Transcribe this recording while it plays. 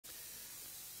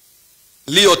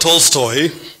Leo Tolstoy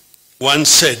once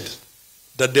said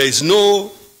that there is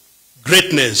no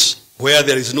greatness where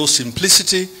there is no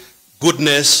simplicity,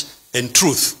 goodness, and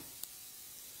truth.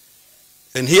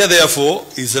 And here, therefore,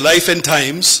 is the life and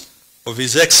times of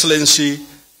His Excellency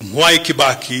Mwai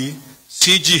Kibaki,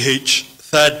 CGH,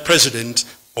 3rd President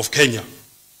of Kenya.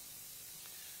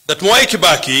 That Mwai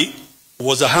Kibaki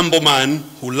was a humble man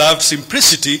who loved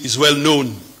simplicity is well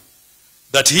known.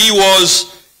 That he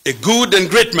was a good and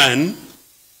great man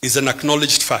is an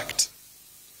acknowledged fact.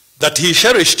 That he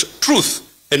cherished truth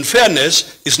and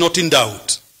fairness is not in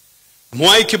doubt.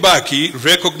 Mwai Kibaki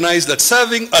recognized that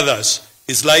serving others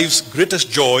is life's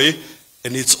greatest joy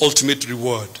and its ultimate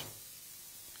reward.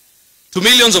 To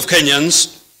millions of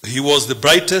Kenyans, he was the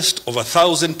brightest of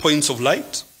 1,000 points of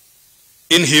light.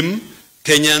 In him,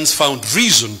 Kenyans found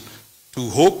reason to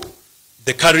hope,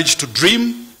 the courage to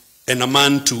dream, and a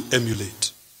man to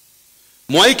emulate.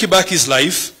 Mwai Kibaki's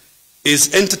life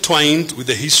is intertwined with,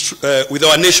 with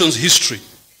our nation's history.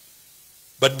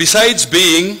 But besides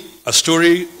being a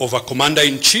story of a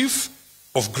commander-in-chief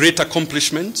of great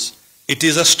accomplishments, it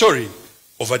is a story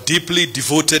of a deeply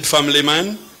devoted family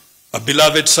man, a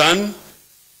beloved son,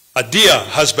 a dear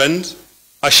husband,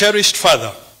 a cherished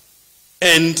father,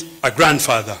 and a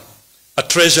grandfather, a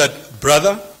treasured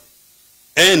brother,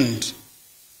 and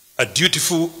a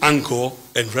dutiful uncle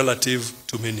and relative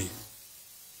to many.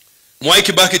 Mwai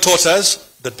Kibaki taught us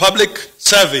that public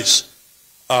service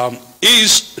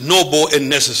is noble and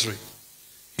necessary.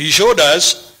 He showed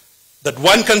us that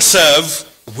one can serve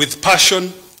with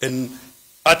passion and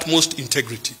utmost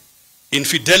integrity. In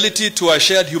fidelity to our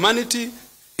shared humanity,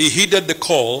 he heeded the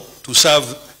call to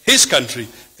serve his country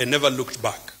and never looked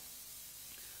back.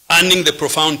 Earning the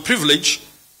profound privilege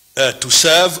to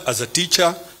serve as a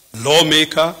teacher,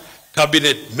 lawmaker,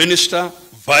 cabinet minister,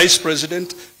 vice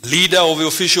president, leader of the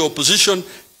official opposition,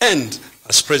 and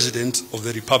as president of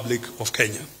the Republic of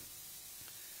Kenya.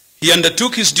 He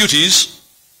undertook his duties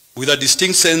with a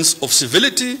distinct sense of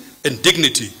civility and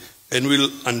dignity, and will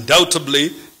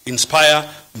undoubtedly inspire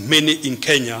many in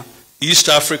Kenya, East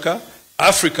Africa,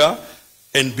 Africa,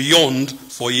 and beyond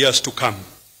for years to come.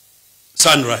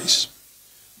 Sunrise.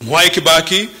 Mwai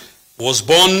Kibaki was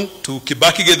born to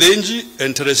Kibaki Gethenji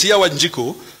and Teresia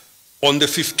Wanjiku on the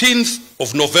 15th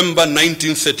of November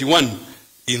 1931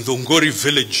 in Thongori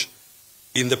village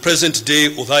in the present-day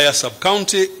Othaya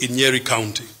sub-county in Nyeri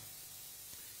County.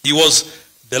 He was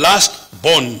the last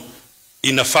born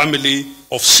in a family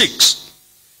of 6.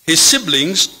 His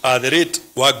siblings are the late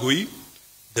Wagui,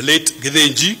 the late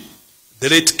Gethenji, the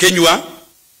late Kenywa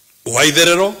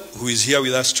Waitherero, who is here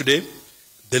with us today,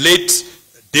 the late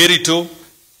Ndiritu,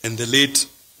 and the late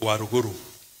Waruguru.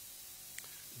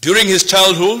 During his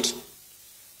childhood,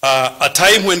 a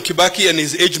time when Kibaki and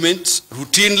his age mates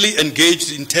routinely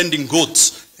engaged in tending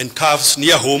goats and calves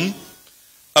near home,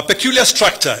 a peculiar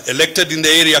structure erected in the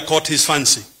area caught his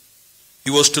fancy.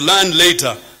 He was to learn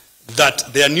later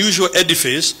that the unusual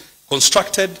edifice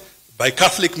constructed by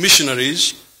Catholic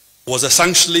missionaries was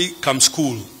essentially come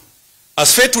school.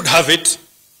 As fate would have it,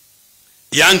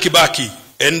 young Kibaki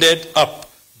ended up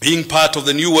being part of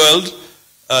the new world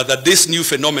that this new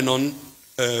phenomenon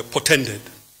portended.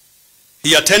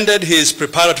 He attended his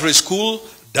preparatory school,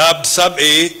 dubbed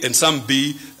Sub-A and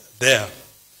Sub-B there.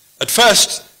 At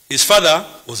first, his father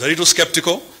was a little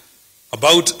skeptical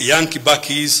about young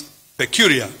Kibaki's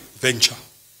peculiar venture.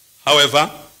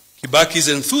 However, Kibaki's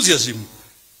enthusiasm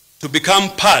to become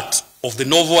part of the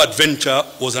novel adventure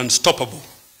was unstoppable,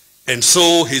 and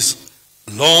so his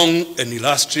long and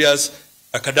illustrious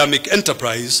academic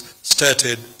enterprise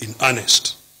started in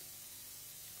earnest.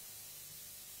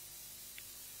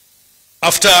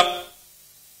 After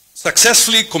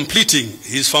successfully completing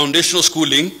his foundational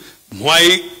schooling,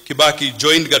 Mwai Kibaki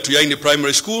joined Gatuyaini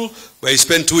Primary School, where he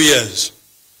spent 2 years.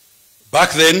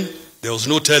 Back then, there was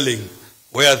no telling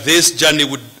where this journey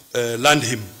would land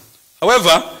him.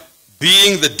 However,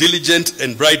 being the diligent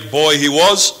and bright boy he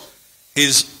was,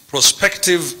 his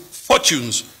prospective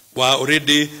fortunes were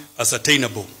already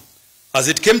ascertainable. As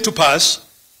it came to pass,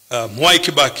 Mwai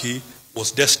Kibaki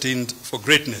was destined for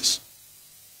greatness.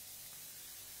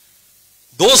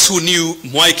 Those who knew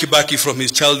Mwai Kibaki from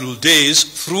his childhood days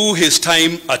through his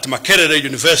time at Makerere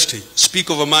University speak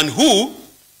of a man who,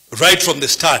 right from the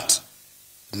start,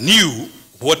 knew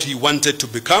what he wanted to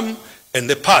become and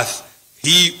the path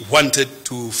he wanted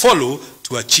to follow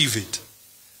to achieve it.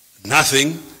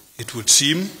 Nothing, it would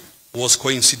seem, was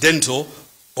coincidental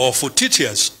or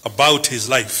fortuitous about his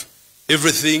life.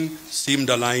 Everything seemed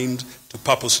aligned to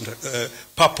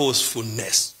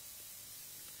purposefulness.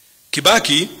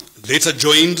 Kibaki later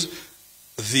joined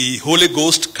the Holy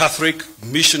Ghost Catholic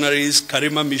Missionaries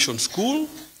Karima Mission School,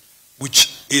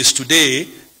 which is today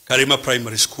Karima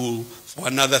Primary School, for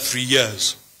another 3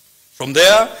 years. From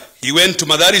there, he went to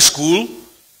Madari School,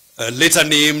 later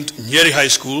named Nyeri High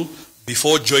School,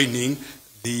 before joining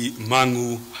the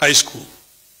Mangu High School,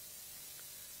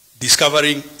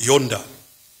 discovering Yonda.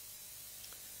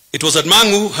 It was at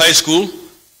Mangu High School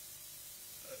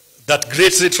that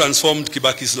greatly transformed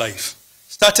Kibaki's life.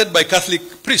 Started by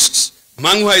Catholic priests,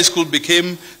 Mangu High School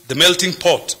became the melting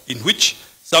pot in which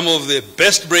some of the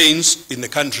best brains in the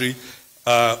country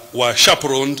were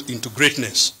chaperoned into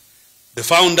greatness. The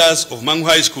founders of Mangu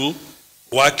High School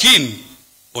were keen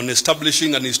on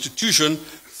establishing an institution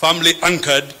firmly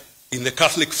anchored in the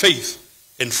Catholic faith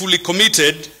and fully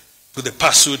committed to the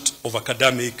pursuit of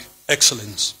academic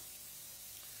excellence.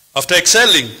 After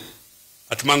excelling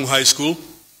at Mangu High School,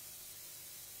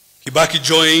 Kibaki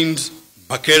joined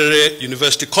Makerere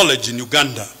University College in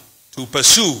Uganda to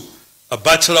pursue a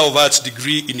Bachelor of Arts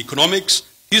degree in economics,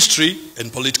 history,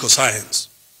 and political science.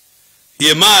 He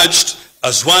emerged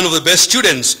as one of the best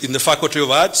students in the Faculty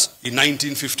of Arts in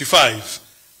 1955,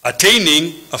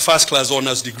 attaining a first-class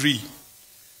honors degree.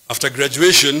 After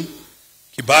graduation,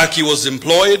 Kibaki was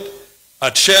employed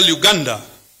at Shell Uganda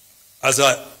as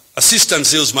an assistant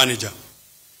sales manager.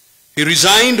 He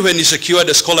resigned when he secured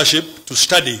a scholarship to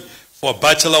study for a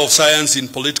Bachelor of Science in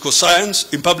Political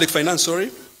Science, in Public Finance, sorry.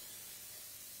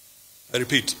 I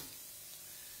repeat.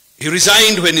 He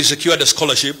resigned when he secured a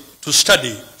scholarship to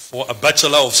study for a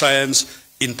Bachelor of Science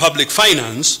in Public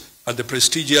Finance at the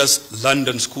prestigious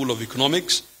London School of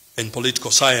Economics and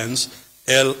Political Science,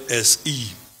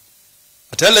 LSE.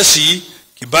 At LSE,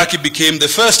 Kibaki became the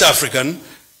first African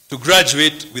to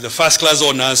graduate with a first-class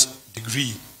honors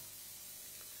degree.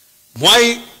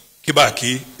 Mwai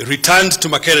Kibaki returned to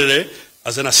Makerere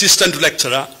as an assistant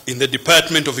lecturer in the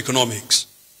Department of Economics.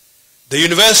 The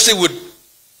university would,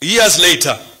 years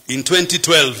later, in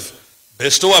 2012,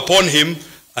 bestow upon him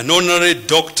an honorary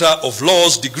Doctor of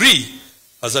Laws degree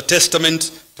as a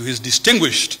testament to his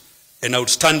distinguished and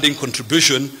outstanding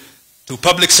contribution to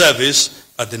public service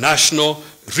at the national,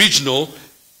 regional,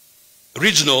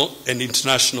 and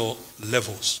international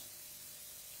levels.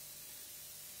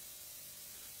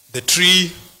 The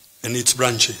tree and its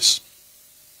branches.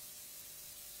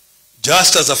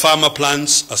 Just as a farmer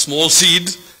plants a small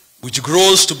seed which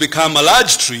grows to become a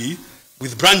large tree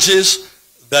with branches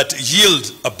that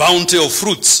yield a bounty of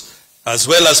fruits, as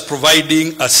well as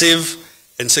providing a safe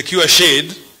and secure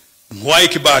shade, Mwai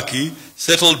Kibaki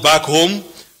settled back home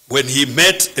when he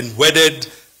met and wedded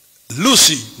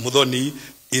Lucy Muthoni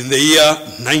in the year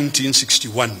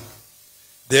 1961.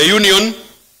 Their union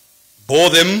bore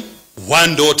them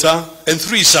one daughter and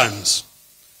 3 sons,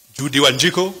 Judy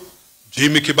Wanjiko,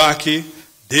 Jimmy Kibaki,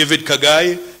 David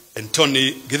Kagai, and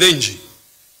Tony Githenji.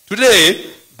 Today,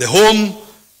 the home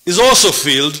is also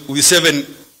filled with 7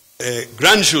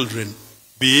 grandchildren,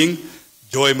 being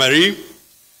Joy Marie,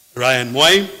 Ryan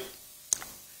Mwai,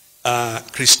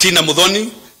 Christina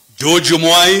Muthoni, George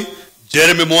Mwai,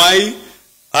 Jeremy Mwai,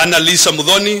 Anna Lisa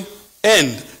Muthoni,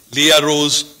 and Leah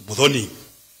Rose Muthoni.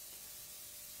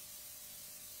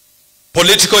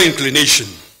 Political inclination.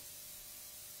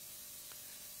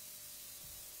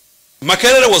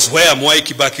 Makerere was where Mwai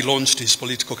Kibaki launched his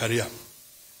political career.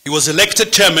 He was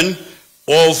elected chairman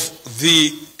of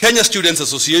the Kenya Students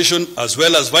Association as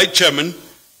well as vice chairman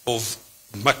of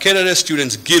Makerere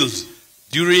Students Guild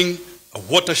during a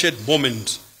watershed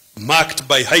moment marked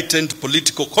by heightened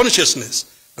political consciousness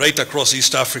right across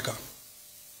East Africa.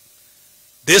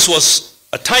 This was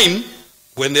a time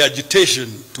when the agitation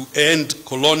to end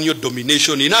colonial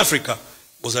domination in Africa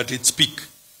was at its peak.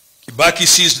 Kibaki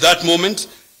seized that moment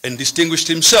and distinguished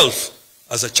himself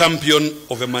as a champion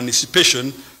of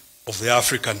emancipation of the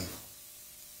African.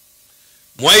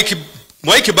 Mwai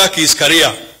Kibaki's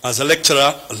career as a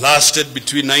lecturer lasted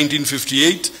between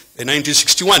 1958 and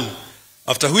 1961,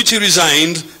 after which he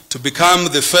resigned to become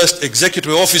the first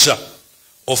executive officer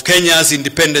of Kenya's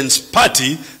independence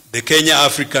party, the Kenya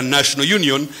African National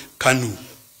Union, KANU.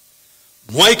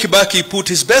 Mwai Kibaki put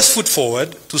his best foot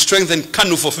forward to strengthen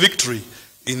KANU for victory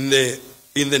in the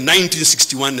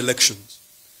 1961 elections.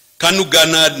 KANU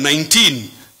garnered 19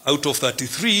 out of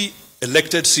 33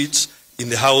 elected seats in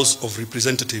the House of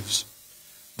Representatives.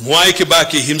 Mwai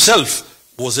Kibaki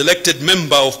himself was elected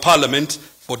Member of Parliament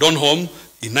for Donholm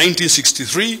in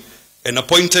 1963 and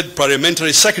appointed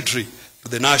Parliamentary Secretary to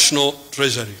the National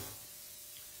Treasury.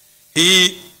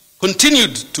 He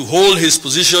continued to hold his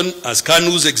position as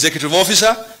KANU's executive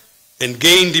officer and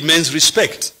gained immense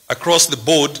respect across the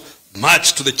board,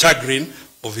 much to the chagrin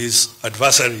of his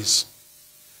adversaries.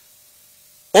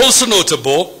 Also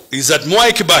notable is that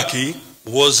Mwai Kibaki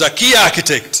was a key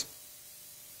architect,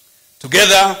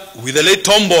 together with the late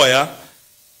Tom Mboya,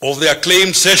 of the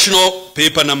acclaimed sessional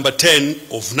paper number 10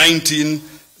 of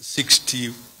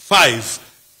 1965,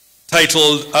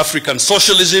 titled African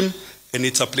Socialism and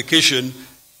its Application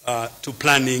to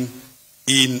Planning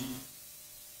in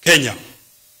Kenya.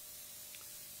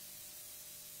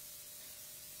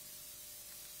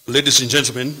 Ladies and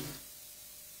gentlemen,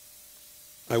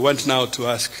 I want now to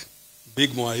ask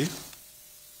Big Mwai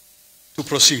to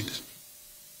proceed.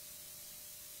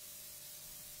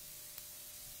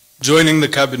 Joining the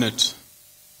cabinet,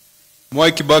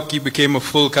 Mwai Kibaki became a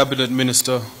full cabinet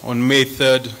minister on May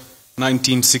 3rd,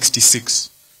 1966,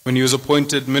 when he was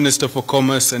appointed Minister for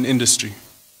Commerce and Industry.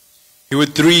 He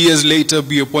would 3 years later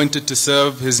be appointed to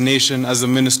serve his nation as a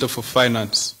Minister for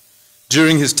Finance.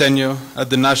 During his tenure at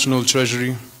the National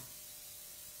Treasury,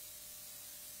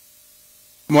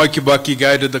 Mwai Kibaki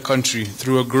guided the country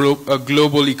through a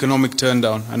global economic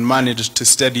turndown and managed to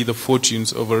steady the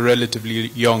fortunes of a relatively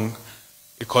young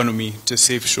economy to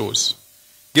safe shores.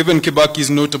 Given Kibaki's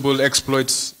notable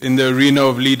exploits in the arena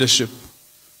of leadership,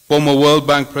 former World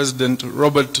Bank President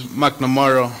Robert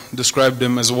McNamara described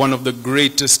him as one of the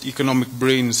greatest economic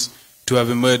brains to have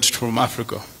emerged from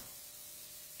Africa.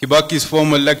 Kibaki's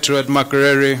former lecturer at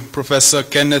Makerere, Professor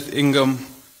Kenneth Ingham,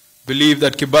 believed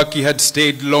that Kibaki had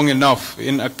stayed long enough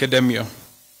in academia.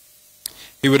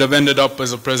 He would have ended up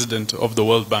as a president of the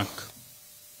World Bank.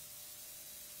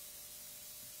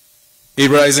 A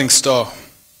rising star.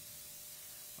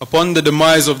 Upon the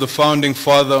demise of the founding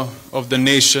father of the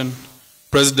nation,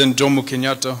 President Jomo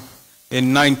Kenyatta,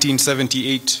 in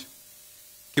 1978,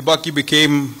 Kibaki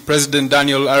became President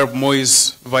Daniel Arap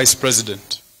Moi's vice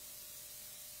president.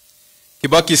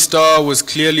 Kibaki's star was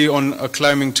clearly on a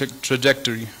climbing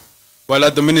trajectory. While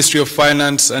at the Ministry of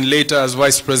Finance and later as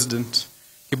Vice President,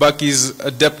 Kibaki's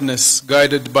adeptness,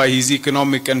 guided by his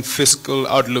economic and fiscal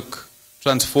outlook,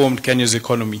 transformed Kenya's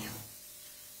economy.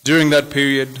 During that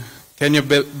period, Kenya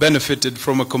benefited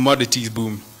from a commodities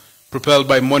boom, propelled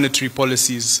by monetary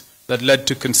policies that led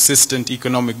to consistent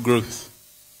economic growth.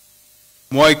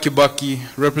 Mwai Kibaki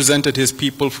represented his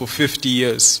people for 50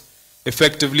 years,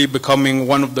 effectively becoming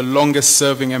one of the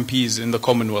longest-serving MPs in the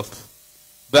Commonwealth.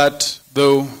 That,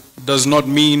 though, does not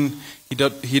mean he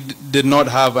did not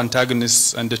have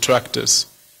antagonists and detractors.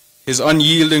 His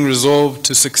unyielding resolve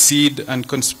to succeed and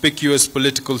conspicuous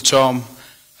political charm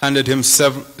handed him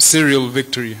serial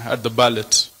victory at the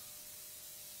ballot.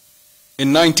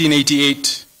 In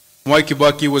 1988, Mwai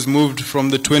Kibaki was moved from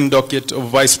the twin docket of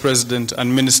Vice President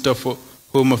and Minister for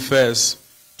Home Affairs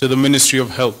to the Ministry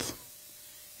of Health.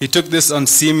 He took this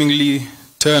unseemly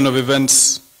turn of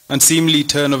events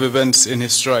in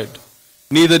his stride.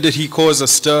 Neither did he cause a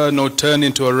stir nor turn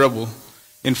into a rebel.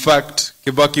 In fact,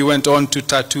 Kibaki went on to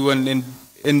tattoo an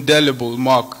indelible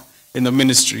mark in the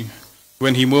ministry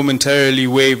when he momentarily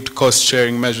waived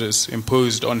cost-sharing measures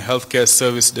imposed on healthcare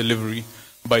service delivery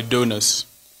by donors.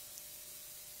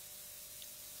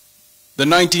 The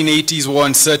 1980s were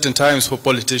uncertain times for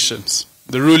politicians.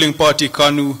 The ruling party,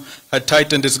 KANU, had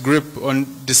tightened its grip on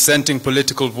dissenting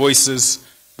political voices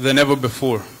than ever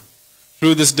before.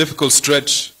 Through this difficult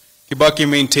stretch, Kibaki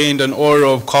maintained an aura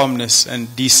of calmness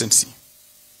and decency.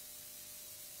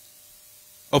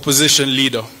 Opposition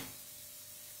leader.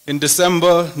 In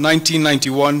December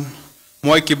 1991,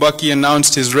 Mwai Kibaki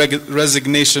announced his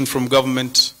resignation from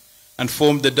government and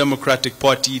formed the Democratic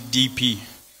Party, DP.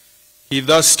 He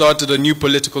thus started a new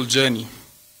political journey.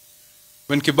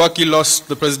 When Kibaki lost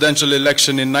the presidential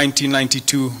election in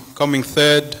 1992, coming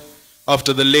third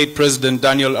after the late President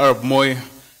Daniel Arap Moi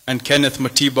and Kenneth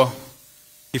Matiba,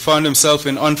 he found himself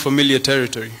in unfamiliar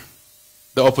territory,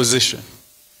 the opposition.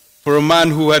 For a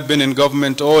man who had been in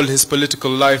government all his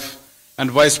political life and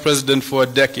vice president for a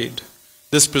decade,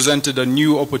 this presented a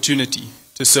new opportunity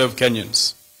to serve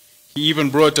Kenyans. He even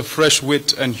brought a fresh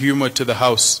wit and humor to the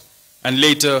House, and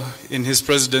later in his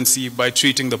presidency by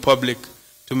treating the public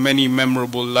to many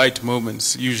memorable light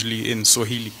moments, usually in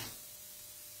Swahili.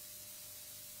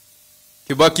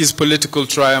 Kibaki's political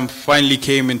triumph finally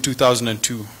came in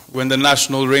 2002, when the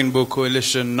National Rainbow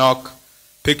Coalition, NARC,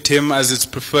 picked him as its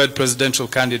preferred presidential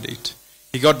candidate.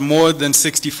 He got more than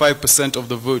 65% of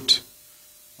the vote.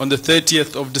 On the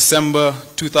 30th of December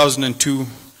 2002,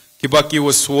 Kibaki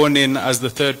was sworn in as the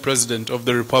third president of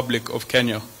the Republic of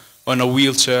Kenya on a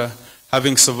wheelchair,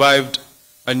 having survived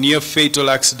a near-fatal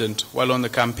accident while on the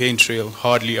campaign trail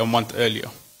hardly a month earlier.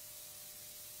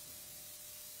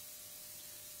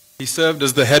 He served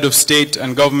as the head of state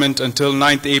and government until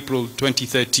 9th April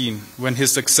 2013, when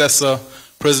his successor,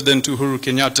 President Uhuru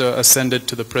Kenyatta, ascended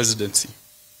to the presidency.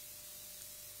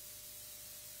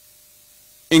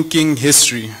 inking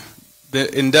history,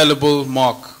 the indelible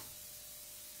mark.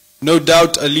 No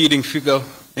doubt a leading figure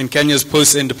in Kenya's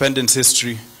post-independence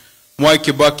history, Mwai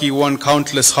Kibaki won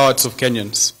countless hearts of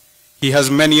Kenyans. He has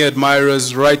many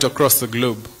admirers right across the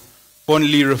globe,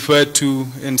 fondly referred to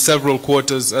in several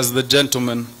quarters as the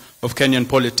gentleman of Kenyan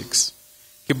politics.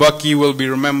 Kibaki will be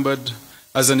remembered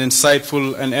as an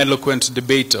insightful and eloquent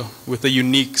debater with a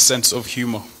unique sense of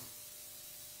humor.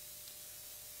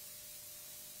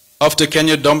 After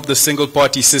Kenya dumped the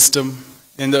single-party system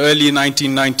in the early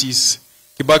 1990s,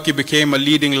 Kibaki became a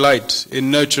leading light in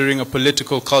nurturing a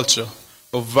political culture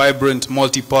of vibrant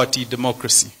multi-party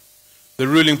democracy. The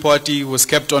ruling party was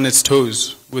kept on its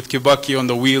toes, with Kibaki on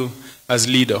the wheel as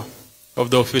leader of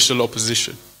the official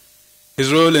opposition.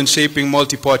 His role in shaping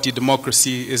multi-party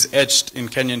democracy is etched in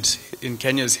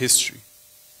Kenya's history.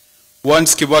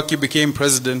 Once Kibaki became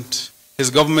president, his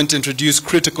government introduced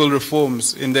critical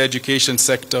reforms in the education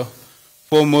sector,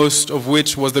 foremost of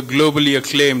which was the globally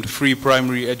acclaimed free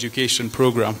primary education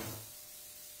program.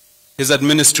 His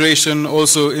administration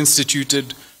also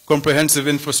instituted comprehensive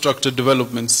infrastructure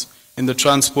developments in the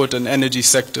transport and energy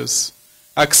sectors.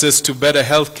 Access to better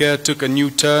healthcare took a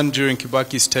new turn during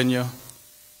Kibaki's tenure.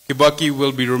 Kibaki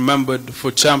will be remembered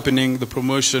for championing the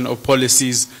promotion of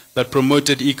policies that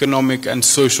promoted economic and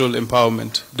social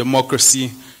empowerment,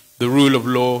 democracy, the rule of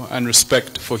law, and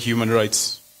respect for human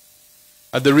rights.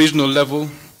 At the regional level,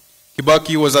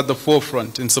 Kibaki was at the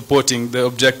forefront in supporting the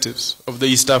objectives of the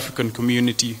East African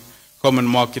Community Common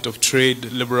Market of Trade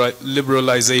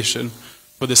liberalization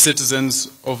for the citizens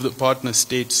of the partner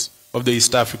states of the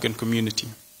East African Community.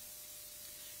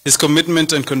 His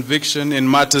commitment and conviction in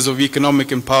matters of economic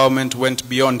empowerment went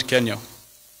beyond Kenya.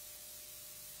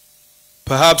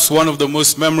 Perhaps one of the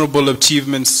most memorable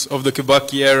achievements of the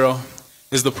Kibaki era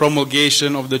is the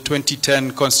promulgation of the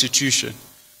 2010 Constitution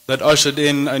that ushered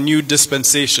in a new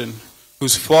dispensation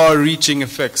whose far-reaching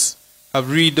effects have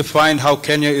redefined how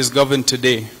Kenya is governed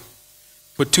today.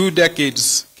 For 2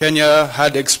 decades, Kenya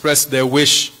had expressed their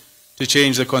wish to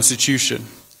change the constitution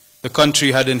the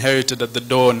country had inherited at the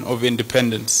dawn of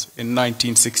independence in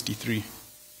 1963.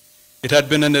 It had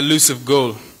been an elusive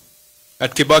goal.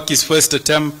 At Kibaki's first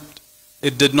attempt,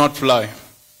 it did not fly.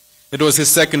 It was his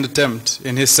second attempt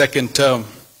in his second term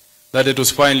that it was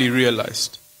finally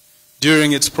realized.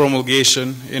 During its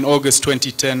promulgation in August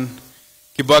 2010,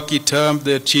 Kibaki termed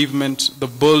the achievement the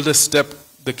boldest step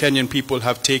the Kenyan people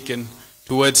have taken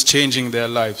towards changing their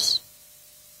lives.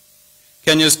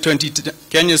 Kenya's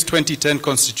 2010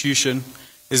 Constitution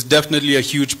is definitely a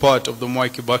huge part of the Mwai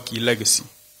Kibaki legacy.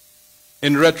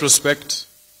 In retrospect,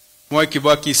 Mwai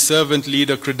Kibaki's servant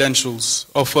leader credentials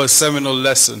offer seminal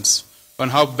lessons on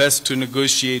how best to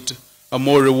negotiate a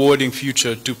more rewarding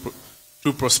future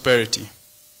through prosperity.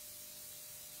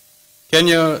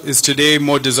 Kenya is today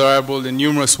more desirable in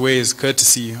numerous ways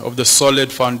courtesy of the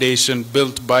solid foundation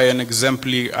built by an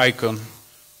exemplary icon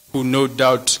who no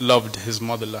doubt loved his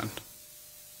motherland.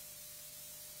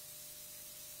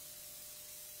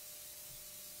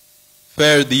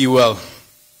 Fare thee well.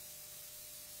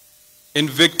 In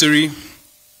victory,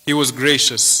 he was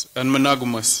gracious and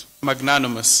magnanimous,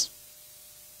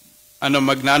 and a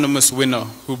magnanimous winner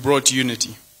who brought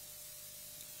unity.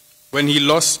 When he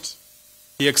lost,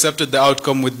 he accepted the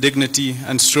outcome with dignity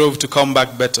and strove to come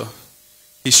back better.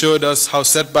 He showed us how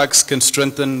setbacks can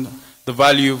strengthen the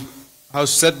value,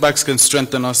 us,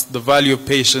 the value of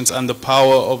patience and the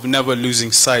power of never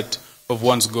losing sight of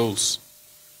one's goals.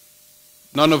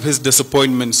 None of his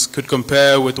disappointments could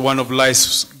compare with one of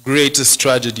life's greatest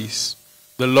tragedies,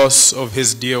 the loss of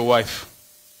his dear wife,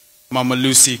 Mama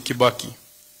Lucy Kibaki,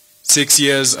 6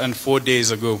 years and 4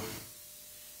 days ago.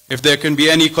 If there can be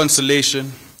any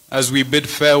consolation as we bid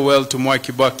farewell to Mwai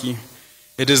Kibaki,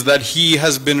 it is that he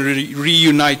has been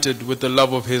reunited with the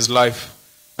love of his life,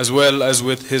 as well as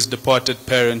with his departed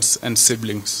parents and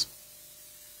siblings.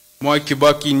 Mwai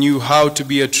Kibaki knew how to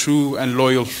be a true and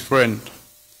loyal friend.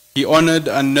 He honored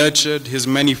and nurtured his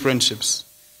many friendships.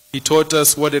 He taught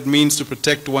us what it means to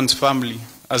protect one's family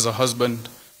as a husband,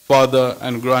 father,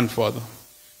 and grandfather,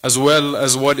 as well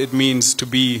as what it means to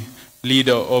be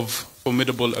leader of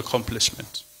formidable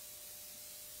accomplishment.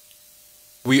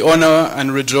 We honor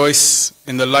and rejoice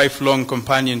in the lifelong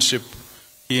companionship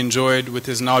he enjoyed with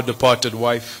his now departed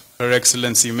wife, Her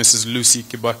Excellency Mrs. Lucy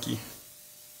Kibaki,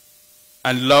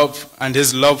 and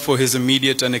his love for his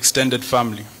immediate and extended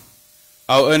family.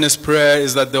 Our earnest prayer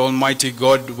is that the Almighty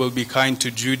God will be kind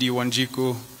to Judy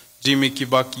Wanjiku, Jimmy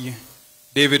Kibaki,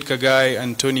 David Kagai,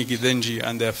 and Tony Gidenji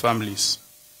and their families.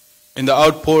 In the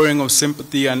outpouring of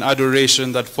sympathy and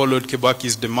adoration that followed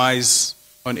Kibaki's demise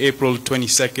on April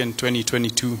 22,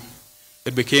 2022,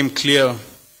 it became clear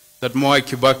that Mwai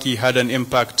Kibaki had an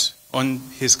impact on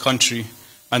his country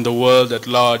and the world at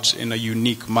large in a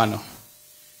unique manner.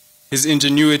 His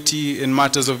ingenuity in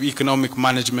matters of economic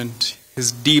management,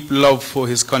 his deep love for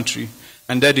his country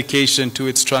and dedication to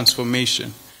its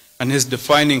transformation, and his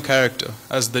defining character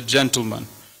as the gentleman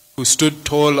who stood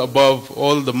tall above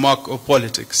all the muck of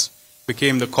politics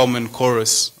became the common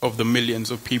chorus of the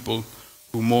millions of people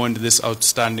who mourned this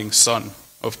outstanding son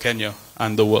of Kenya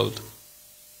and the world.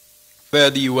 Fare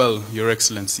thee well, Your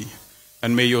Excellency,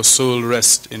 and may your soul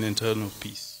rest in eternal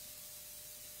peace.